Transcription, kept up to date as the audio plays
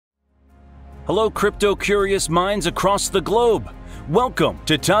Hello, crypto-curious minds across the globe. Welcome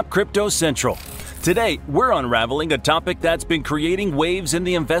to Top Crypto Central. Today, we're unraveling a topic that's been creating waves in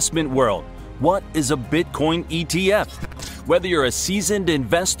the investment world. What is a Bitcoin ETF? Whether you're a seasoned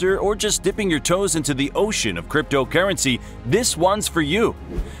investor or just dipping your toes into the ocean of cryptocurrency, this one's for you.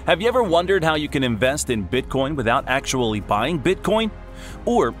 Have you ever wondered how you can invest in Bitcoin without actually buying Bitcoin?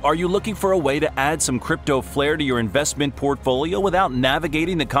 Or are you looking for a way to add some crypto flair to your investment portfolio without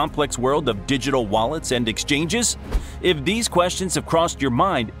navigating the complex world of digital wallets and exchanges? If these questions have crossed your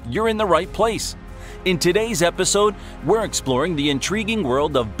mind, you're in the right place. In today's episode, we're exploring the intriguing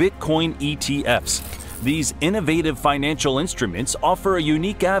world of Bitcoin ETFs. These innovative financial instruments offer a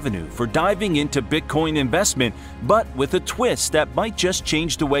unique avenue for diving into Bitcoin investment, but with a twist that might just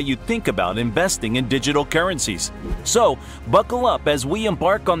change the way you think about investing in digital currencies. So, buckle up as we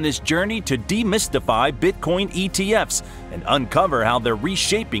embark on this journey to demystify Bitcoin ETFs and uncover how they're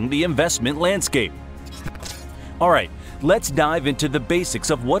reshaping the investment landscape. Alright, let's dive into the basics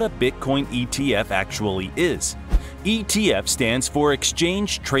of what a Bitcoin ETF actually is. ETF stands for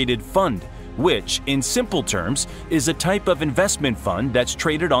Exchange Traded Fund, which, in simple terms, is a type of investment fund that's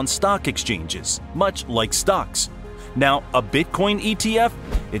traded on stock exchanges, much like stocks. Now, a Bitcoin ETF?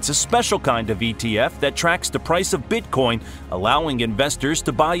 It's a special kind of ETF that tracks the price of Bitcoin, allowing investors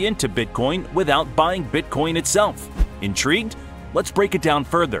to buy into Bitcoin without buying Bitcoin itself. Intrigued? Let's break it down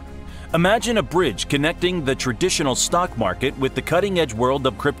further. Imagine a bridge connecting the traditional stock market with the cutting-edge world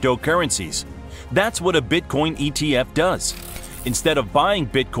of cryptocurrencies. That's what a Bitcoin ETF does. Instead of buying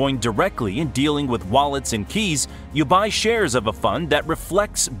Bitcoin directly and dealing with wallets and keys, you buy shares of a fund that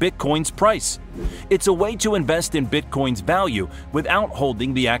reflects Bitcoin's price. It's a way to invest in Bitcoin's value without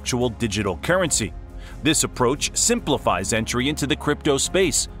holding the actual digital currency. This approach simplifies entry into the crypto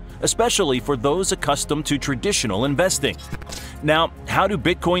space, especially for those accustomed to traditional investing. Now, how do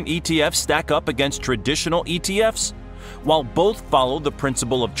Bitcoin ETFs stack up against traditional ETFs? While both follow the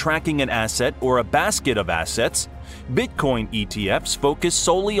principle of tracking an asset or a basket of assets, Bitcoin ETFs focus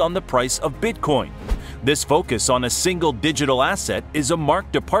solely on the price of Bitcoin. This focus on a single digital asset is a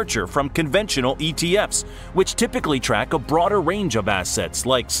marked departure from conventional ETFs, which typically track a broader range of assets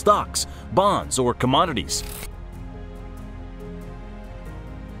like stocks, bonds, or commodities.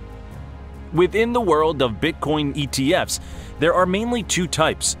 Within the world of Bitcoin ETFs, there are mainly two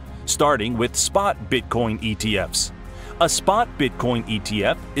types, starting with spot Bitcoin ETFs. A spot Bitcoin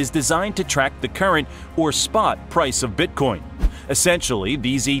ETF is designed to track the current or spot price of Bitcoin. Essentially,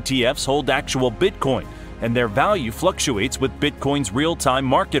 these ETFs hold actual Bitcoin, and their value fluctuates with Bitcoin's real-time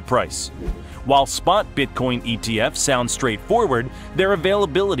market price. While spot Bitcoin ETFs sound straightforward, their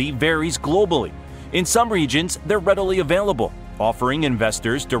availability varies globally. In some regions, they're readily available, offering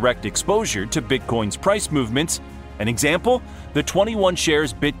investors direct exposure to Bitcoin's price movements. An example? The 21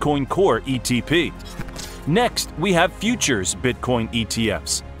 shares Bitcoin Core ETP. Next, we have futures Bitcoin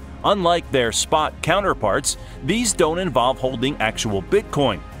ETFs. Unlike their spot counterparts, these don't involve holding actual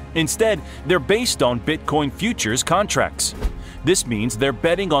Bitcoin. Instead, they're based on Bitcoin futures contracts. This means they're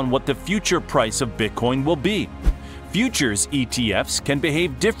betting on what the future price of Bitcoin will be. Futures ETFs can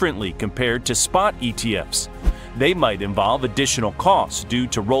behave differently compared to spot ETFs. They might involve additional costs due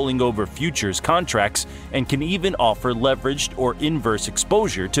to rolling over futures contracts and can even offer leveraged or inverse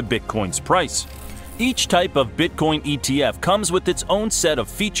exposure to Bitcoin's price. Each type of Bitcoin ETF comes with its own set of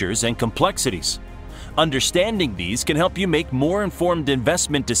features and complexities. Understanding these can help you make more informed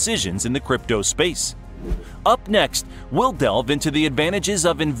investment decisions in the crypto space. Up next, we'll delve into the advantages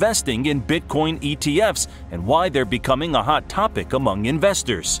of investing in Bitcoin ETFs and why they're becoming a hot topic among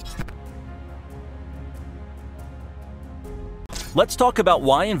investors. Let's talk about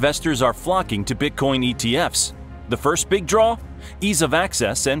why investors are flocking to Bitcoin ETFs. The first big draw? Ease of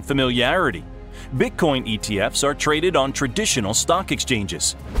access and familiarity. Bitcoin ETFs are traded on traditional stock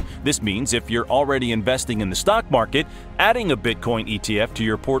exchanges. This means if you're already investing in the stock market, adding a Bitcoin ETF to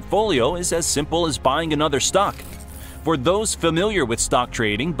your portfolio is as simple as buying another stock. For those familiar with stock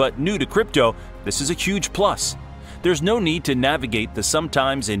trading but new to crypto, this is a huge plus. There's no need to navigate the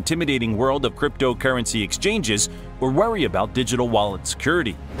sometimes intimidating world of cryptocurrency exchanges or worry about digital wallet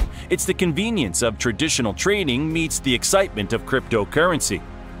security. It's the convenience of traditional trading meets the excitement of cryptocurrency.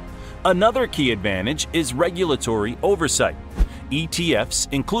 Another key advantage is regulatory oversight. ETFs,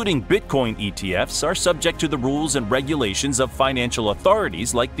 including Bitcoin ETFs, are subject to the rules and regulations of financial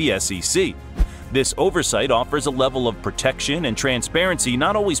authorities like the SEC. This oversight offers a level of protection and transparency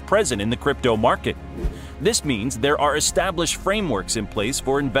not always present in the crypto market. This means there are established frameworks in place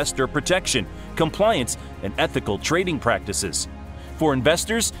for investor protection, compliance, and ethical trading practices. For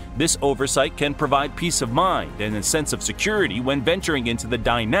investors, this oversight can provide peace of mind and a sense of security when venturing into the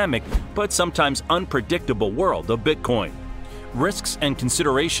dynamic but sometimes unpredictable world of Bitcoin. Risks and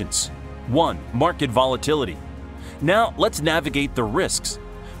considerations. 1. Market volatility. Now let's navigate the risks.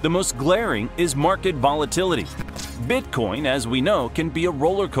 The most glaring is market volatility. Bitcoin, as we know, can be a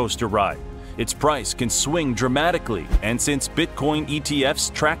roller coaster ride. Its price can swing dramatically, and since Bitcoin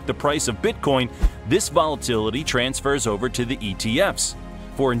ETFs track the price of Bitcoin, this volatility transfers over to the ETFs.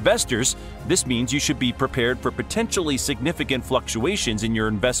 For investors, this means you should be prepared for potentially significant fluctuations in your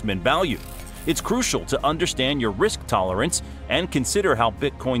investment value. It's crucial to understand your risk tolerance and consider how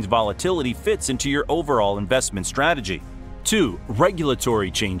Bitcoin's volatility fits into your overall investment strategy. 2. Regulatory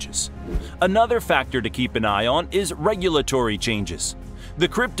changes. Another factor to keep an eye on is regulatory changes. The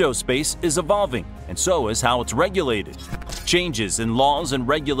crypto space is evolving, and so is how it's regulated. Changes in laws and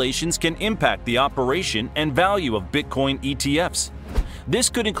regulations can impact the operation and value of Bitcoin ETFs. This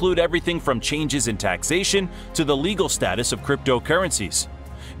could include everything from changes in taxation to the legal status of cryptocurrencies.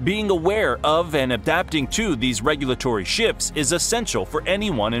 Being aware of and adapting to these regulatory shifts is essential for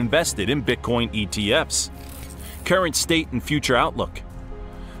anyone invested in Bitcoin ETFs. Current state and future outlook.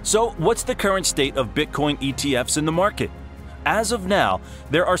 So, what's the current state of Bitcoin ETFs in the market? As of now,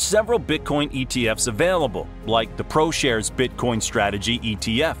 there are several Bitcoin ETFs available, like the ProShares Bitcoin Strategy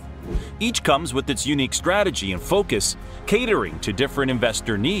ETF. Each comes with its unique strategy and focus, catering to different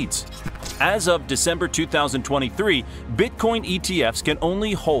investor needs. As of December 2023, Bitcoin ETFs can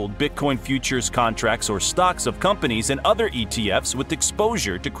only hold Bitcoin futures contracts or stocks of companies and other ETFs with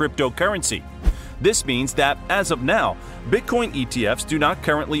exposure to cryptocurrency. This means that, as of now, Bitcoin ETFs do not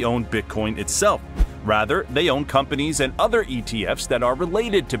currently own Bitcoin itself. Rather, they own companies and other ETFs that are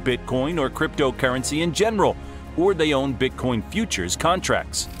related to Bitcoin or cryptocurrency in general, or they own Bitcoin futures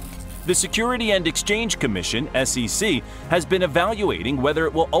contracts. The Securities and Exchange Commission (SEC) has been evaluating whether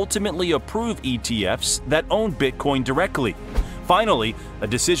it will ultimately approve ETFs that own Bitcoin directly. Finally, a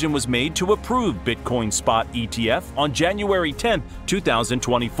decision was made to approve Bitcoin Spot ETF on January 10,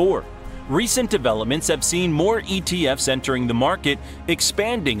 2024. Recent developments have seen more ETFs entering the market,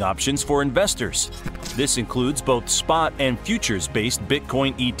 expanding options for investors. This includes both spot and futures-based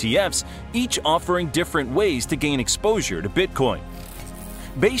Bitcoin ETFs, each offering different ways to gain exposure to Bitcoin.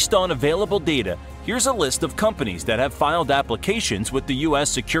 Based on available data, here's a list of companies that have filed applications with the U.S.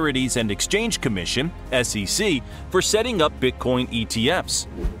 Securities and Exchange Commission (SEC) for setting up Bitcoin ETFs.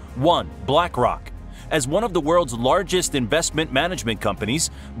 1. BlackRock. As one of the world's largest investment management companies,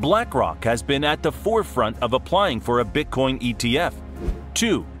 BlackRock has been at the forefront of applying for a Bitcoin ETF.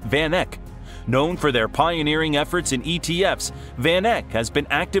 2. VanEck. Known for their pioneering efforts in ETFs, VanEck has been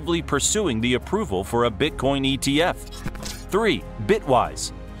actively pursuing the approval for a Bitcoin ETF. 3.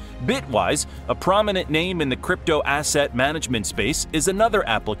 Bitwise. Bitwise, a prominent name in the crypto asset management space, is another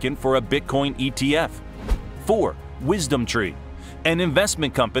applicant for a Bitcoin ETF. 4. WisdomTree. An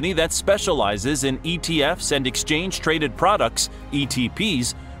investment company that specializes in ETFs and exchange-traded products,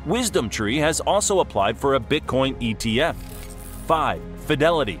 ETPs, WisdomTree has also applied for a Bitcoin ETF. 5.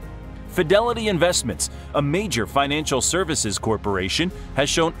 Fidelity. Fidelity Investments, a major financial services corporation, has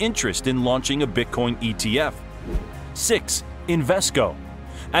shown interest in launching a Bitcoin ETF. 6. Invesco.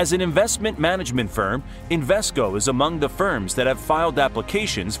 As an investment management firm, Invesco is among the firms that have filed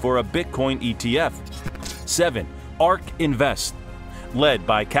applications for a Bitcoin ETF. 7. ARK Invest. Led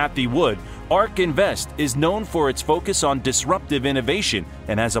by Cathie Wood, ARK Invest is known for its focus on disruptive innovation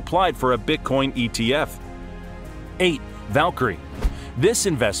and has applied for a Bitcoin ETF. 8. Valkyrie. This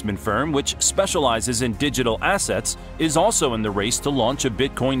investment firm, which specializes in digital assets, is also in the race to launch a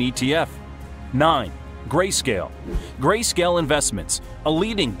Bitcoin ETF. 9. Grayscale. Grayscale Investments, a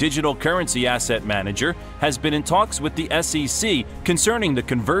leading digital currency asset manager, has been in talks with the SEC concerning the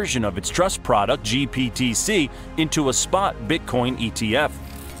conversion of its trust product GPTC into a spot Bitcoin ETF.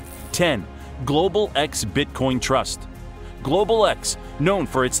 10. Global X Bitcoin Trust. Global X, known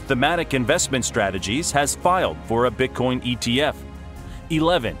for its thematic investment strategies, has filed for a Bitcoin ETF.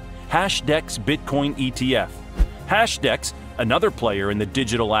 11. Hashdex Bitcoin ETF. Hashdex, another player in the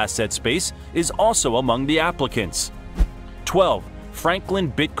digital asset space, is also among the applicants. 12.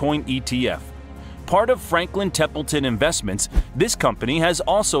 Franklin Bitcoin ETF. Part of Franklin Templeton Investments, this company has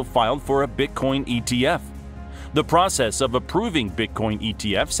also filed for a Bitcoin ETF. The process of approving Bitcoin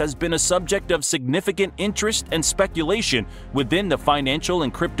ETFs has been a subject of significant interest and speculation within the financial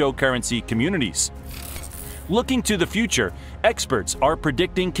and cryptocurrency communities. Looking to the future, experts are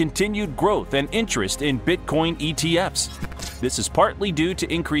predicting continued growth and interest in Bitcoin ETFs. This is partly due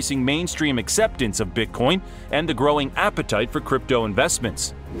to increasing mainstream acceptance of Bitcoin and the growing appetite for crypto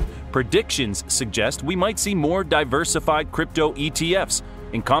investments. Predictions suggest we might see more diversified crypto ETFs,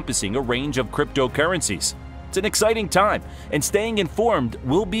 encompassing a range of cryptocurrencies. It's an exciting time, and staying informed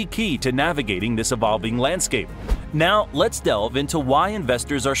will be key to navigating this evolving landscape. Now, let's delve into why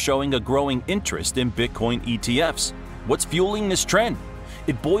investors are showing a growing interest in Bitcoin ETFs. What's fueling this trend?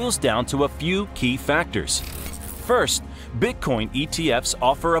 It boils down to a few key factors. First, Bitcoin ETFs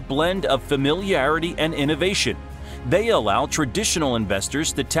offer a blend of familiarity and innovation. They allow traditional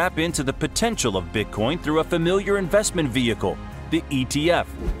investors to tap into the potential of Bitcoin through a familiar investment vehicle, the ETF.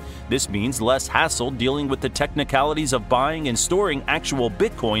 This means less hassle dealing with the technicalities of buying and storing actual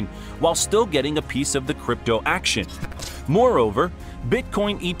Bitcoin while still getting a piece of the crypto action. Moreover,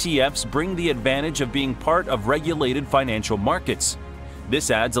 Bitcoin ETFs bring the advantage of being part of regulated financial markets.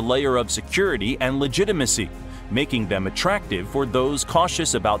 This adds a layer of security and legitimacy, making them attractive for those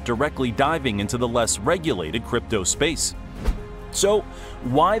cautious about directly diving into the less regulated crypto space. So,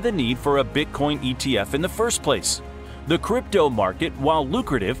 why the need for a Bitcoin ETF in the first place? The crypto market, while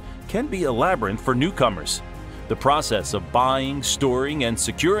lucrative, can be a labyrinth for newcomers. The process of buying, storing, and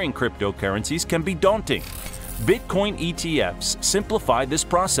securing cryptocurrencies can be daunting. Bitcoin ETFs simplify this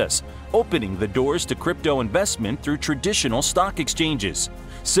process, opening the doors to crypto investment through traditional stock exchanges,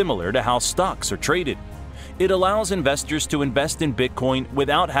 similar to how stocks are traded. It allows investors to invest in Bitcoin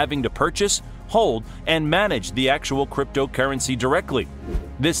without having to purchase, hold, and manage the actual cryptocurrency directly.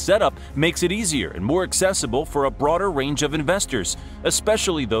 This setup makes it easier and more accessible for a broader range of investors,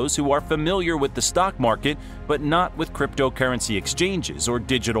 especially those who are familiar with the stock market but not with cryptocurrency exchanges or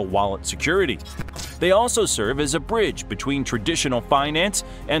digital wallet security. They also serve as a bridge between traditional finance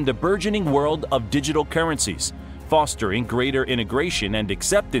and the burgeoning world of digital currencies, fostering greater integration and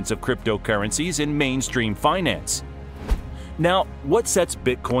acceptance of cryptocurrencies in mainstream finance. Now, what sets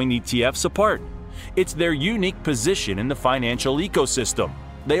Bitcoin ETFs apart? It's their unique position in the financial ecosystem.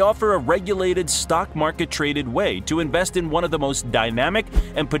 They offer a regulated stock market-traded way to invest in one of the most dynamic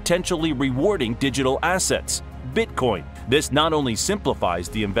and potentially rewarding digital assets, Bitcoin. This not only simplifies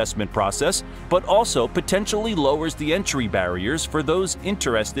the investment process, but also potentially lowers the entry barriers for those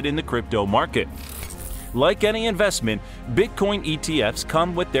interested in the crypto market. Like any investment, Bitcoin ETFs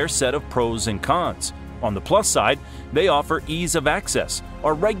come with their set of pros and cons. On the plus side, they offer ease of access,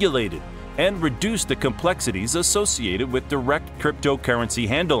 are regulated, and reduce the complexities associated with direct cryptocurrency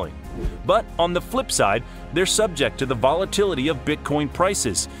handling. But on the flip side, they're subject to the volatility of Bitcoin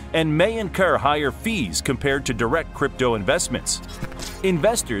prices and may incur higher fees compared to direct crypto investments.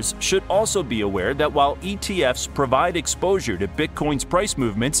 Investors should also be aware that while ETFs provide exposure to Bitcoin's price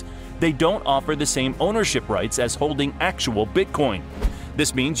movements, they don't offer the same ownership rights as holding actual Bitcoin.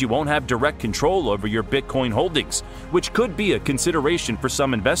 This means you won't have direct control over your Bitcoin holdings, which could be a consideration for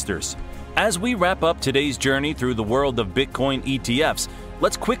some investors. As we wrap up today's journey through the world of Bitcoin ETFs,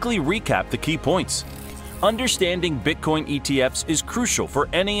 let's quickly recap the key points. Understanding Bitcoin ETFs is crucial for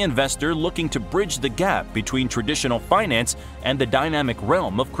any investor looking to bridge the gap between traditional finance and the dynamic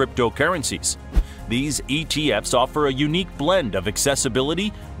realm of cryptocurrencies. These ETFs offer a unique blend of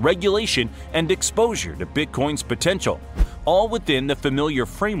accessibility, regulation, and exposure to Bitcoin's potential, all within the familiar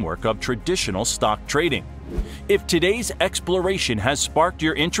framework of traditional stock trading. If today's exploration has sparked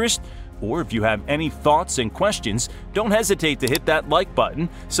your interest, or if you have any thoughts and questions, don't hesitate to hit that like button,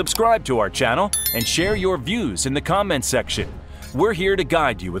 subscribe to our channel, and share your views in the comments section. We're here to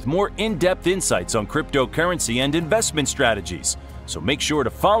guide you with more in-depth insights on cryptocurrency and investment strategies, so make sure to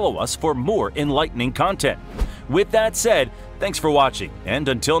follow us for more enlightening content. With that said, thanks for watching, and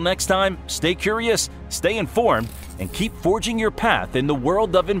until next time, stay curious, stay informed, and keep forging your path in the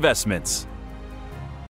world of investments.